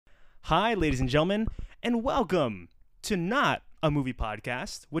Hi, ladies and gentlemen, and welcome to Not a Movie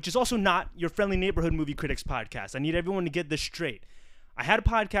Podcast, which is also not your friendly neighborhood movie critics podcast. I need everyone to get this straight. I had a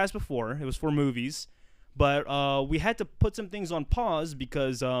podcast before. It was for movies, but we had to put some things on pause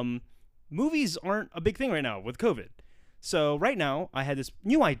because movies aren't a big thing right now with COVID. So right now, I had this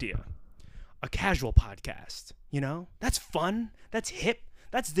new idea, a casual podcast. You know, that's fun, that's hip,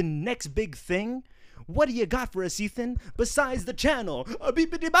 that's the next big thing. What do you got for us, Ethan, besides the channel? That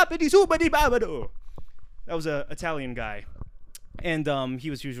was an Italian guy, and he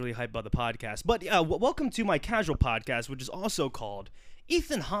was usually hyped by the podcast. But welcome to my casual podcast, which is also called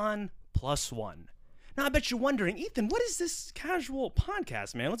Ethan Hahn Plus One. Now, I bet you're wondering, Ethan, what is this casual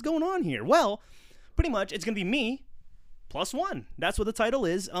podcast, man? What's going on here? Well, pretty much, it's going to be me plus one. That's what the title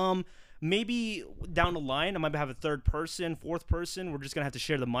is. Maybe down the line, I might have a third person, fourth person. We're just going to have to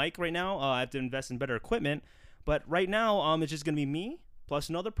share the mic right now. I have to invest in better equipment. But right now, it's just going to be me plus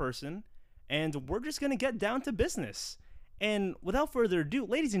another person. And we're just going to get down to business. And without further ado,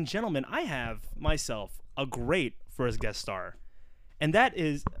 ladies and gentlemen, I have myself a great first guest star. And that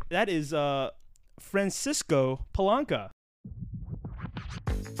is Francisco Palanca.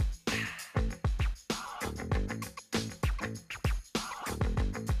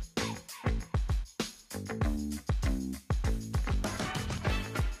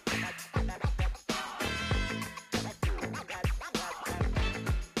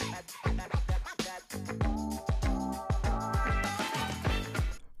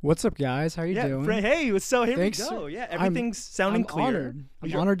 What's up, guys? How you doing? Hey, so here Thanks. we go. Yeah, everything's sounding clear. Honored.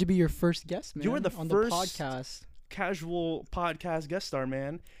 I'm honored to be your first guest, man. You were the on first the podcast. Casual podcast guest star,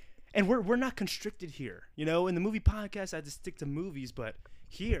 man. And we're not constricted here. You know, in the movie podcast, I had to stick to movies, but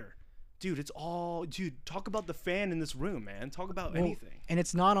here, dude, it's all, talk about the fan in this room, man. Talk about anything. And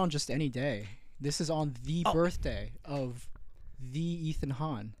it's not on just any day. This is on the birthday of the Ethan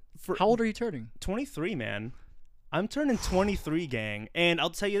Hahn. How old are you turning? 23, man. I'm turning 23, gang, and I'll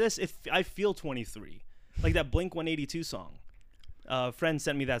tell you this: I feel 23, like that Blink 182 song. Friend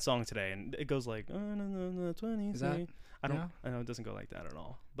sent me that song today, and it goes like, 23. Is that? I know it doesn't go like that at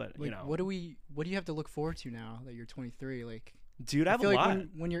all, but like, you know. What do you have to look forward to now that you're 23? Like, dude, I have feel a like lot.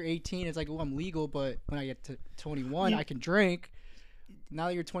 when you're 18, it's like, oh, I'm legal, but when I get to 21, I can drink. Now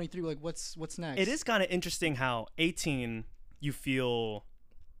that you're 23, like, what's next? It is kind of interesting how 18 you feel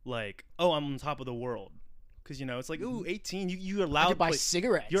like, oh, I'm on top of the world. Because, you know, it's like, ooh, 18, you're allowed to buy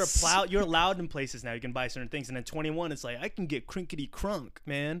cigarettes. You're allowed in places now. You can buy certain things. And then 21, it's like, I can get crinkety crunk,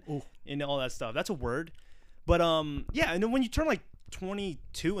 man. Ooh. And all that stuff. That's a word. But, yeah, and then when you turn, like,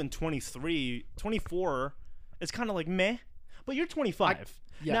 22 and 23, 24, it's kind of like meh. But you're 25.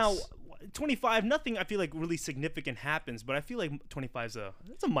 Yes. Now, 25, nothing I feel like really significant happens. But I feel like 25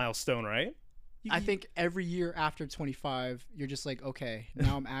 that's a milestone, right? I think every year after 25, you're just like, okay,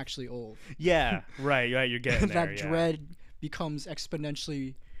 now I'm actually old. Yeah, right. You're getting there. That dread becomes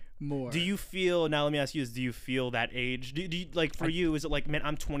exponentially more. Do you feel, now let me ask you this, do you feel that age? Do you, like, for you, is it like, man,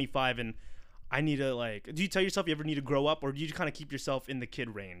 I'm 25 and I need to, like, do you tell yourself you ever need to grow up, or do you kind of keep yourself in the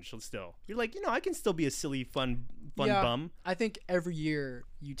kid range still? You're like, you know, I can still be a silly, fun bum. I think every year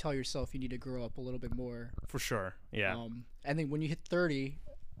you tell yourself you need to grow up a little bit more. For sure, yeah. And then when you hit 30,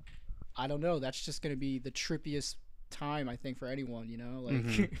 I don't know. That's just gonna be the trippiest time, I think, for anyone. You know,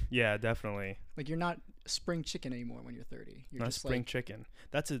 like yeah, definitely. Like, you're not spring chicken anymore when you're 30. You're not just spring like, chicken.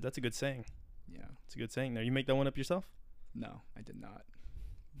 That's a good saying. Yeah, it's a good saying. Now, you make that one up yourself? No, I did not.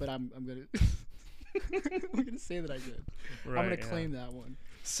 But I'm gonna I'm gonna say that I did. Right, I'm gonna claim that one.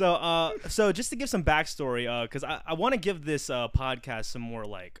 So just to give some backstory, because I want to give this podcast some more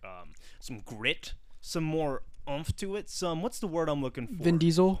like some grit, some more oomph to it, what's the word I'm looking for? Vin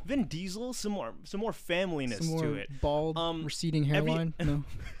Diesel, some more familyness to it. Bald, receding hairline.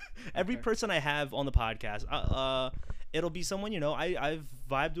 Every person I have on the podcast, it'll be someone, you know, I've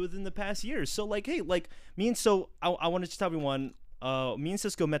vibed with in the past years. So like, hey, like me and I wanted to tell everyone, me and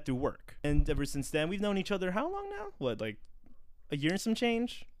Cisco met through work, and ever since then we've known each other. How long now? What, like a year and some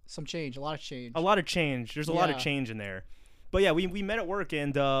change? A lot of change. There's a lot of change in there. But yeah, we met at work,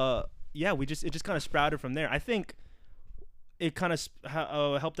 and yeah, it just kind of sprouted from there. I think it kind of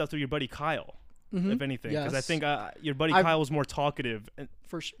helped out through your buddy Kyle, if anything, because I think your buddy Kyle was more talkative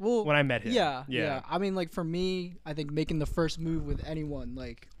when I met him. Yeah. I mean, like, for me, I think making the first move with anyone,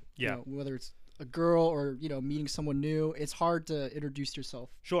 like, you know, whether it's a girl or, you know, meeting someone new, it's hard to introduce yourself.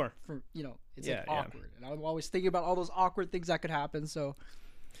 Sure. For, you know, it's like awkward, and I'm always thinking about all those awkward things that could happen. So,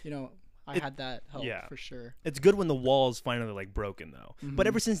 you know, I had that help for sure. It's good when the walls finally like broken though. But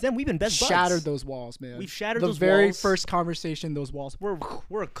ever since then, we've been best buds. Shattered those walls, man. We've shattered those walls. The very first conversation, those walls.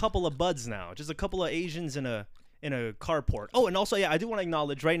 We're a couple of buds now. Just a couple of Asians in a in a carport. Oh, and also, yeah, I do want to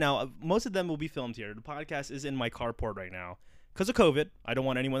acknowledge right now, most of them will be filmed here. The podcast is in my carport right now. Because of COVID, I don't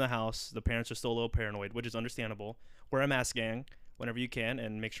want anyone in the house. The parents are still a little paranoid, which is understandable. Wear a mask, gang, whenever you can,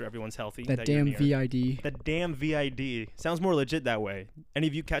 and make sure everyone's healthy. That damn VID. That damn VID. Sounds more legit that way. Any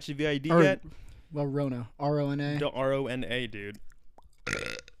of you catch the VID or, yet? Well, Rona. R-O-N-A. The R-O-N-A, dude.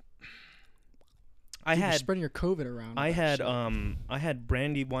 You're spreading your COVID around. I had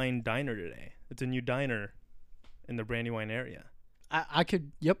Brandywine Diner today. It's a new diner in the Brandywine area. I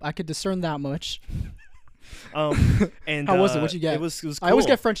could discern that much. And how was it? What'd you get? It was cool. I always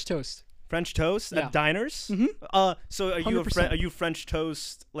get French toast. French toast at diners. Mm-hmm. So are you French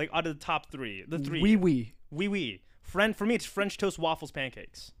toast like out of the top three? The three. Oui. For me, it's French toast, waffles,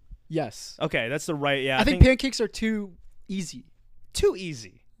 pancakes. Yes. Okay, that's the right. Yeah. I think pancakes are too easy. Too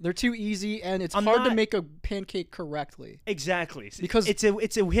easy. They're too easy, and it's hard to make a pancake correctly. Exactly. Because it's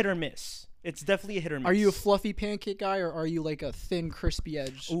a hit or miss. It's definitely a hit or miss. Are you a fluffy pancake guy, or are you like a thin, crispy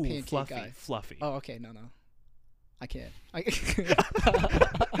edge pancake guy? Fluffy. Oh, okay. No. I can't.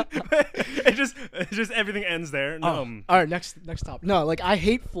 It just everything ends there. No. All right, next topic. No, like I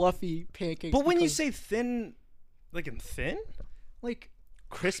hate fluffy pancakes. But when you say thin, like in thin, like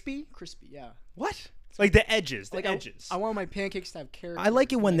crispy, yeah. What? Like the edges, edges. I want my pancakes to have character. I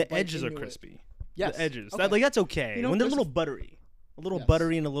like it when the edges are crispy. Yes. The edges. Okay. That's okay. You know, when they're a little buttery. A little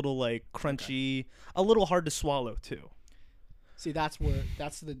buttery and a little like crunchy, a little hard to swallow too. See, that's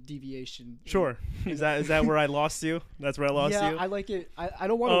the deviation. Sure. Is that where I lost you? That's where I lost you? Yeah, I like it. I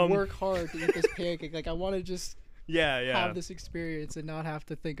don't want to work hard to eat this pancake. Like I want to just have this experience and not have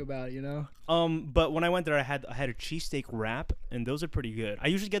to think about it, you know? But when I went there, I had a cheesesteak wrap, and those are pretty good. I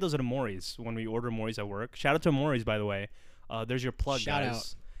usually get those at Amori's when we order Amori's at work. Shout out to Amori's, by the way. There's your plug, shout guys.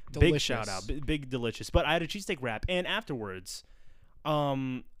 Out. Big Delicious. shout out. Big delicious. But I had a cheesesteak wrap, and afterwards,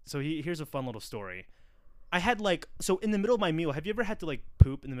 so here's a fun little story. I had so in the middle of my meal, have you ever had to like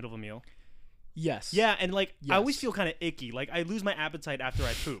poop in the middle of a meal? Yes. Yeah, and I always feel kind of icky. Like I lose my appetite after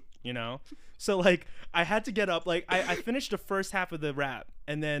I poop, you know? So like I had to get up. Like I finished the first half of the wrap,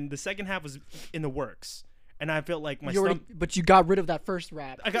 and then the second half was in the works. And I felt like my stomach. But you got rid of that first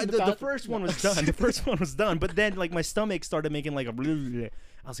wrap. I got the first one was done. The first one was done. But then like my stomach started making like a. I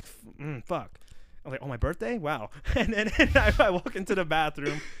was like, fuck. I was like, oh, my birthday? Wow. And then I walk into the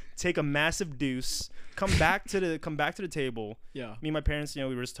bathroom, take a massive deuce, come back to the table. Yeah. Me and my parents, we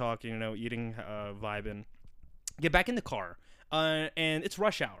were just talking, eating, vibing. Get back in the car, and it's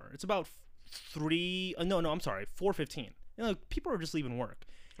rush hour. It's about 4:15. People are just leaving work,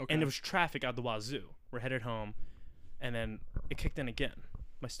 and there was traffic out the wazoo. We're headed home, and then it kicked in again.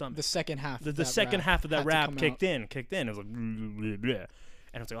 My stomach. The second half. The second half of that wrap kicked in. It was like, and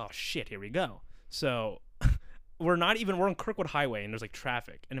I was like, oh shit, here we go. So we're on Kirkwood Highway, and there's like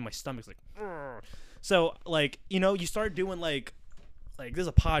traffic, and then my stomach's like, urgh. So like you start doing like this is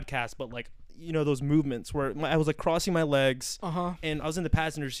a podcast, but like those movements where I was like crossing my legs, and I was in the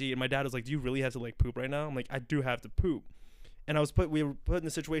passenger seat, and my dad was like, do you really have to like poop right now? I'm like, I do have to poop, and we were put in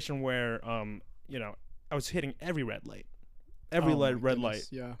a situation where I was hitting every red light, red light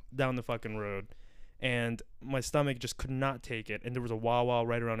down the fucking road. And my stomach just could not take it, and there was a Wawa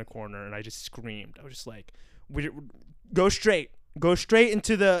right around the corner, and I just screamed. I was just like, "Go straight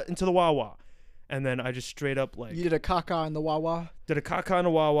into the Wawa," and then I just straight up like. You did a caca in the Wawa. Did a caca in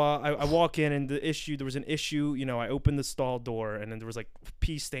the Wawa. I walk in, and there was an issue. I opened the stall door, and then there was like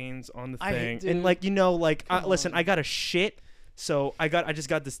pee stains on the thing, and listen, I got a shit. So I just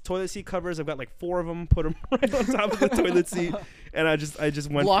got this toilet seat covers. I've got like 4 of them. Put them right on top of the toilet seat, and I just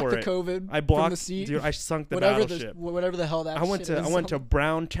went blocked for it. Blocked the COVID. I blocked from the seat. Dude, I sunk the battleship. Whatever the hell that. I went to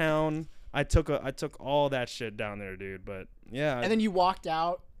Browntown. I took all that shit down there, dude. But yeah. And then you walked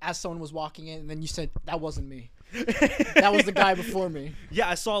out as someone was walking in, and then you said, "That wasn't me. That was the guy before me." Yeah,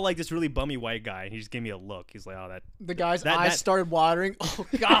 I saw like this really bummy white guy, and he just gave me a look. He's like, "Oh, that." The guy's eyes started watering. Oh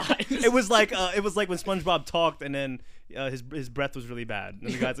God! It was like when SpongeBob talked, and then his breath was really bad,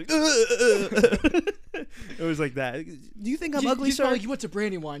 and the guy's like, it was like that. Do you think I'm ugly, you sir? Like you went to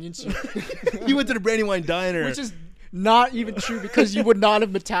Brandywine, didn't you? You went to the Brandywine diner, which is not even true because you would not have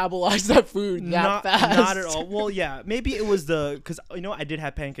metabolized that food that fast. Not at all. Well, yeah, maybe it was because I did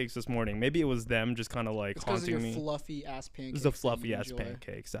have pancakes this morning. Maybe it was them just kind of like it's haunting of me. Your fluffy ass pancakes. It was the fluffy ass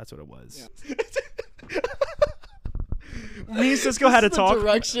pancakes. That's what it was. Yeah. Me and Cisco had to talk.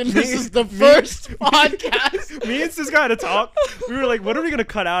 This is the first podcast. Me and Cisco had to talk. We were like, "What are we gonna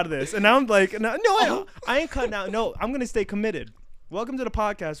cut out of this?" And now I'm like, "No, I ain't cutting out. No, I'm gonna stay committed." Welcome to the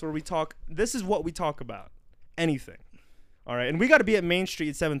podcast where we talk. This is what we talk about. Anything. All right, and we got to be at Main Street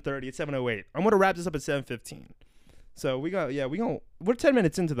at 7:30. It's 7:08. I'm gonna wrap this up at 7:15. So we're 10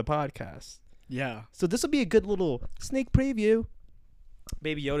 minutes into the podcast. Yeah. So this will be a good little sneak preview.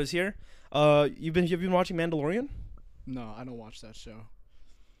 Baby Yoda's here. You've been watching Mandalorian? No, I don't watch that show.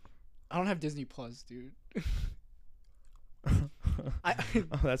 I don't have Disney Plus, dude.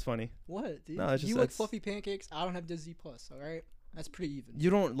 Oh, that's funny. What, dude? No, it's just, you like fluffy pancakes? I don't have Disney Plus. All right, that's pretty even. You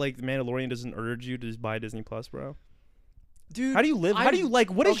don't like the Mandalorian doesn't urge you to just buy Disney Plus, bro? Dude, how do you live? How do you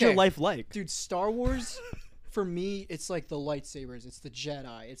like? What is your life like, dude? Star Wars, for me, it's like the lightsabers. It's the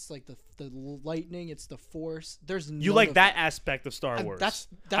Jedi. It's like the lightning. It's the Force. There's you like that aspect of Star Wars. That's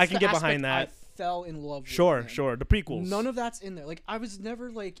I can get behind that. I fell in love with. Sure. The prequels. None of that's in there. Like I was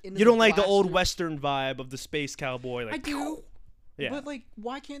never like in. You don't like the old Western vibe of the space cowboy. Like I do. Yeah. But like,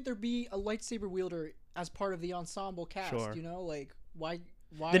 why can't there be a lightsaber wielder as part of the ensemble cast? Sure. You know, like why?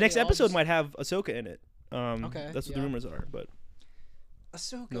 The next episode might have Ahsoka in it. Okay. That's what the rumors are, but.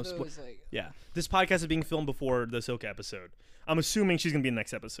 Ahsoka is like. Yeah, this podcast is being filmed before the Ahsoka episode. I'm assuming she's gonna be in the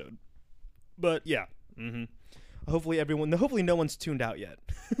next episode, but yeah. Hopefully no one's tuned out yet.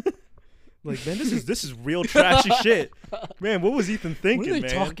 Like, man, this is real trashy shit. Man, what was Ethan thinking? What are they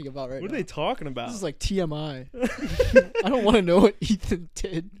talking about right now? What are they talking about? This is like TMI. I don't want to know what Ethan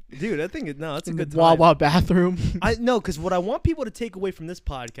did. Dude, I think that's a good time. Wawa bathroom. I know, because what I want people to take away from this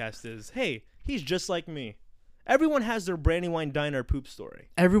podcast is, hey, he's just like me. Everyone has their Brandywine Diner poop story.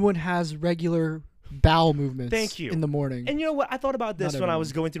 Everyone has regular bowel movements. Thank you. In the morning. And you know what? I thought about this when I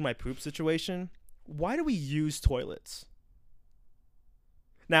was going through my poop situation. Why do we use toilets?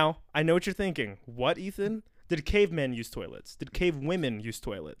 Now, I know what you're thinking. What, Ethan? Did cavemen use toilets? Did cave women use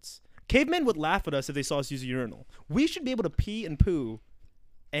toilets? Cavemen would laugh at us if they saw us use a urinal. We should be able to pee and poo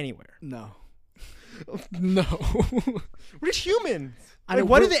anywhere. No. No. We're just humans.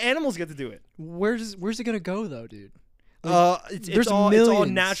 Why do the animals get to do it? Where's it gonna go though, dude? It's all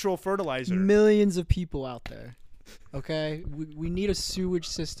natural fertilizer. Millions of people out there. Okay, we need a sewage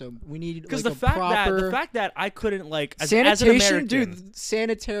system. We need because like the fact that I couldn't like sanitation, as an American, dude.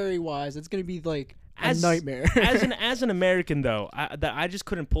 Sanitary wise, it's gonna be like a nightmare. as an American though, I just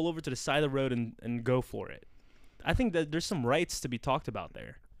couldn't pull over to the side of the road and go for it. I think that there's some rights to be talked about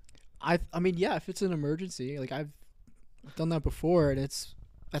there. I mean, yeah, if it's an emergency, like I've done that before, and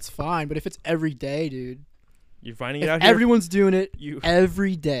that's fine. But if it's every day, dude, you're finding it out here. Everyone's doing it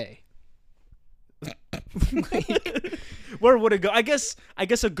every day. Where would it go? I guess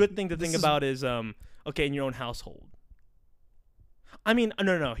a good thing to think about is okay, in your own household. I mean,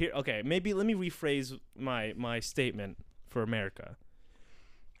 no. Here, okay, maybe let me rephrase my statement for America.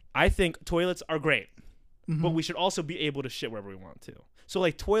 I think toilets are great, but we should also be able to shit wherever we want to. So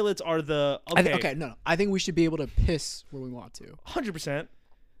like toilets are the okay. No. I think we should be able to piss where we want to. 100%.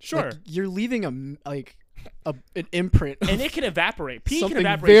 Sure. Like, you're leaving an imprint, and it can evaporate. Pee something can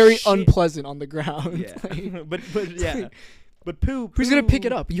evaporate. Very unpleasant on the ground. Yeah. but yeah. But poo. Who's gonna pick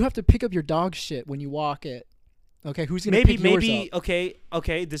it up? You have to pick up your dog shit when you walk it. Okay, who's gonna pick yours up?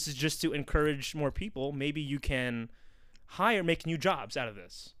 Okay. This is just to encourage more people. Maybe you can make new jobs out of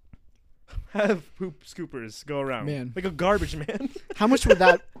this. Have poop scoopers go around, man, like a garbage man. How much would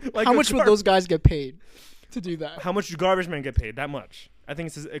that? How much would those guys get paid to do that? How much do garbage men get paid? That much. I think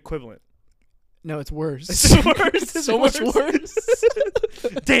it's equivalent. No, it's worse. It's worse. It's so much worse.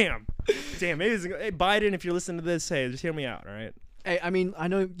 Damn. Maybe hey, Biden, if you're listening to this, hey, just hear me out, all right? Hey, I mean, I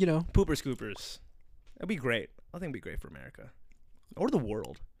know, you know. Pooper scoopers. That'd be great. I think it'd be great for America. Or the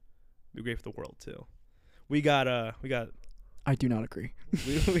world. It'd be great for the world, too. We got I do not agree.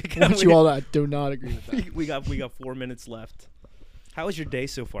 I do not agree with that. we got 4 minutes left. How was your day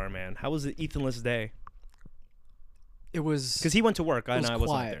so far, man? How was the Ethanless day? It was because he went to work. I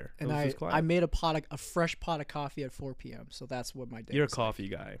wasn't there, and I made a fresh pot of coffee at 4 p.m. So that's what my day. You're a coffee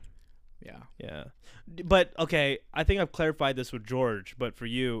guy. Yeah. But okay, I think I've clarified this with George. But for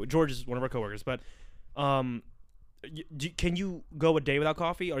you, George is one of our coworkers. But can you go a day without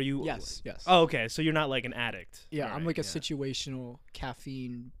coffee? Are you? Yes. Oh, okay. So you're not like an addict. Yeah, right, I'm like a situational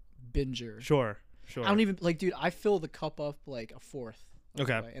caffeine binger. Sure. I don't even dude. I fill the cup up like a fourth.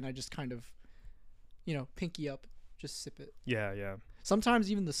 Okay. And I just kind of, pinky up, just sip it. Yeah.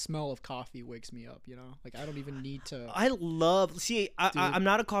 Sometimes even the smell of coffee wakes me up. Like I don't even need to. I'm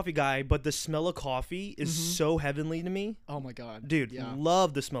not a coffee guy, but the smell of coffee is so heavenly to me. Oh my god, dude,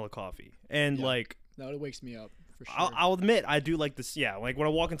 love the smell of coffee, and no, it wakes me up. For sure. I'll admit I do like this. Yeah, like when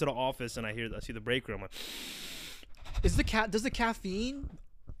I walk into the office and I see the break room. Does the caffeine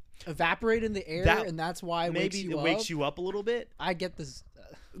evaporate in the air, and that's why it wakes you up a little bit? I get this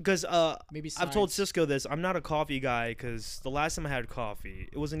because maybe science. I've told Cisco this. I'm not a coffee guy because the last time I had coffee,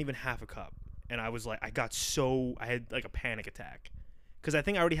 it wasn't even half a cup, and I was like, I had like a panic attack because I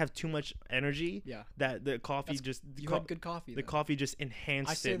think I already have too much energy. Yeah. That the coffee had good coffee. The coffee just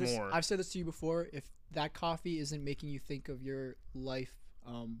enhanced it more. I've said this to you before. If that coffee isn't making you think of your life,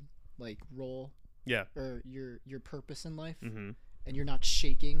 like role. Yeah. Or your purpose in life, mm-hmm. and you're not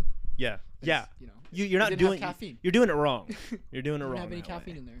shaking. Yeah. Yeah. You know. You're not doing caffeine. You're doing it wrong. You're doing it wrong. You don't have any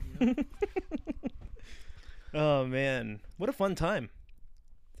caffeine in there. You know? Oh man, what a fun time!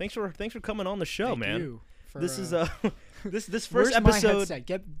 Thanks for coming on the show, Thank man. You for, this is this first where's episode. My headset?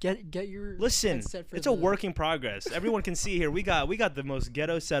 Get your listen. Headset for it's a work in progress. Everyone can see here. We got the most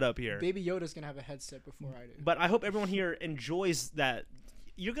ghetto setup here. Baby Yoda's gonna have a headset before I do. But I hope everyone here enjoys that.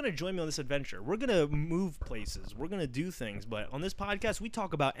 You're gonna join me on this adventure. We're gonna move places. We're gonna do things. But on this podcast, we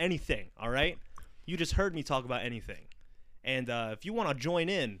talk about anything. All right. You just heard me talk about anything. And if you want to join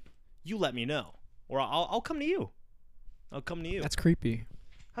in, you let me know. Or I'll come to you. I'll come to you. That's creepy.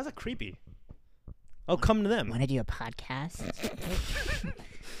 How's that creepy? I'll come to them. Want to do a podcast?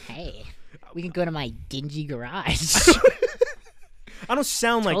 Hey, we can go to my dingy garage. I don't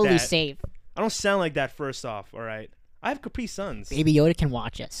sound like totally that. Safe. I don't sound like that. First off, all right. I have Capri Suns. Baby Yoda can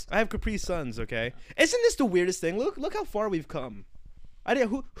watch us. I have Capri Suns. Okay. Isn't this the weirdest thing? Look how far we've come. I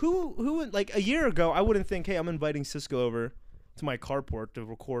didn't. Who? Like a year ago, I wouldn't think, hey, I'm inviting Cisco over to my carport to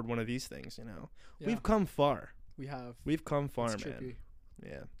record one of these things. You know. Yeah. We've come far. We have. We've come far, it's man. Trippy.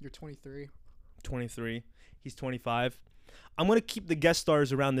 Yeah. You're 23. 23. He's 25. I'm going to keep the guest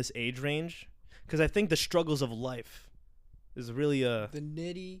stars around this age range because I think the struggles of life is really the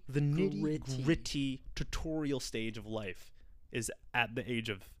nitty gritty tutorial stage of life is at the age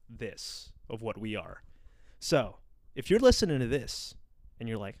of what we are. So, if you're listening to this and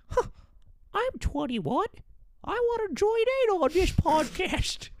you're like, I'm 21. I want to join in on this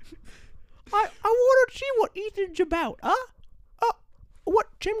podcast. I want to see what Ethan's about, huh? What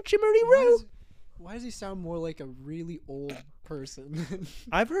chimchimmery-roo? Why does he sound more like a really old person?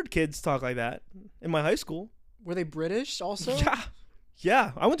 I've heard kids talk like that in my high school. Were they British also?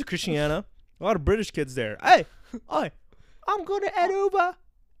 Yeah. I went to Christiana. A lot of British kids there. Hey, I'm gonna head over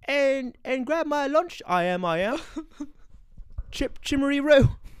and grab my lunch. I am. Chimchimmery-roo.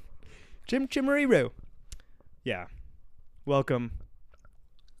 Chimchimmery-roo. Yeah. Welcome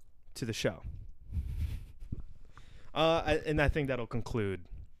to the show. And I think that'll conclude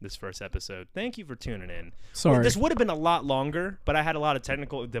this first episode. Thank you for tuning in. Sorry. Well, this would have been a lot longer, but I had a lot of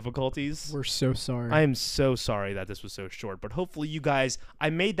technical difficulties. We're so sorry. I am so sorry that this was so short, but hopefully you guys, I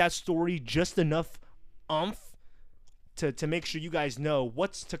made that story just enough oomph to make sure you guys know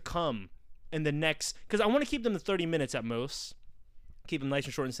what's to come in the next, because I want to keep them to 30 minutes at most. Keep them nice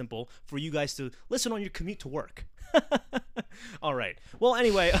and short and simple for you guys to listen on your commute to work. All right. Well,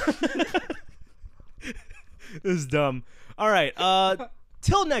 anyway. This is dumb. All right.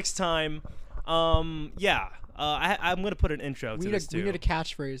 Till next time. I'm gonna put an intro to this too. We need a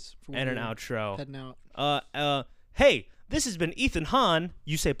catchphrase for and an outro. Heading out. Hey, this has been Ethan Hahn.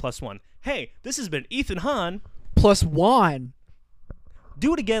 You say +1. Hey, this has been Ethan Hahn. +1.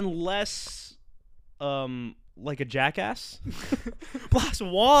 Do it again less, like a jackass.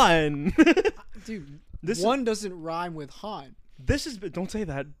 +1. Dude, one doesn't rhyme with Han. This has been, don't say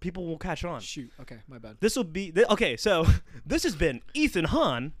that. People will catch on. Shoot. Okay, my bad. This will be, okay, so this has been Ethan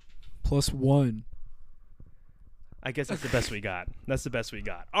Hahn. +1. I guess that's the best we got. That's the best we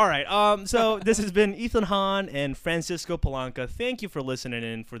got. All right, so this has been Ethan Hahn and Francisco Palanca. Thank you for listening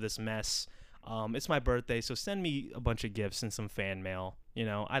in for this mess. It's my birthday, so send me a bunch of gifts and some fan mail. You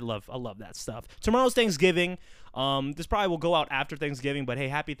know, I love that stuff. Tomorrow's Thanksgiving. This probably will go out after Thanksgiving, but hey,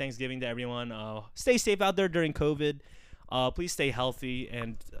 happy Thanksgiving to everyone. Stay safe out there during COVID. Please stay healthy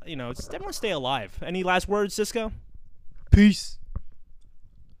and, you know, just everyone stay alive. Any last words, Cisco? Peace.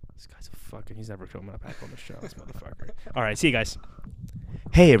 This guy's a fucking, he's never coming back on the show, this motherfucker. All right, see you guys.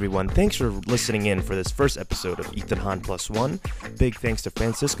 Hey everyone, thanks for listening in for this first episode of Ethan Hahn +1. Big thanks to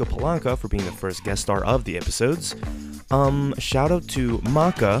Francisco Palanca for being the first guest star of the episodes. Shout out to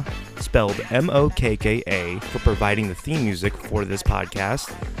Maka, spelled Mokka, for providing the theme music for this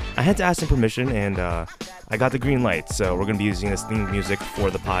podcast. I had to ask him permission and I got the green light, so we're going to be using this theme music for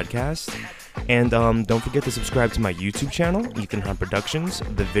the podcast. And don't forget to subscribe to my YouTube channel, Ethan Hahn Productions.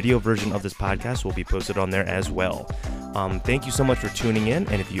 The video version of this podcast will be posted on there as well. Thank you so much for tuning in,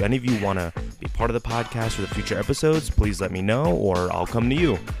 and if any of you want to be part of the podcast for the future episodes, please let me know, or I'll come to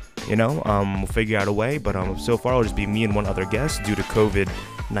you. You know, we'll figure out a way, but so far it'll just be me and one other guest due to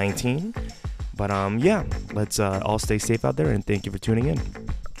COVID-19. But yeah, let's all stay safe out there, and thank you for tuning in.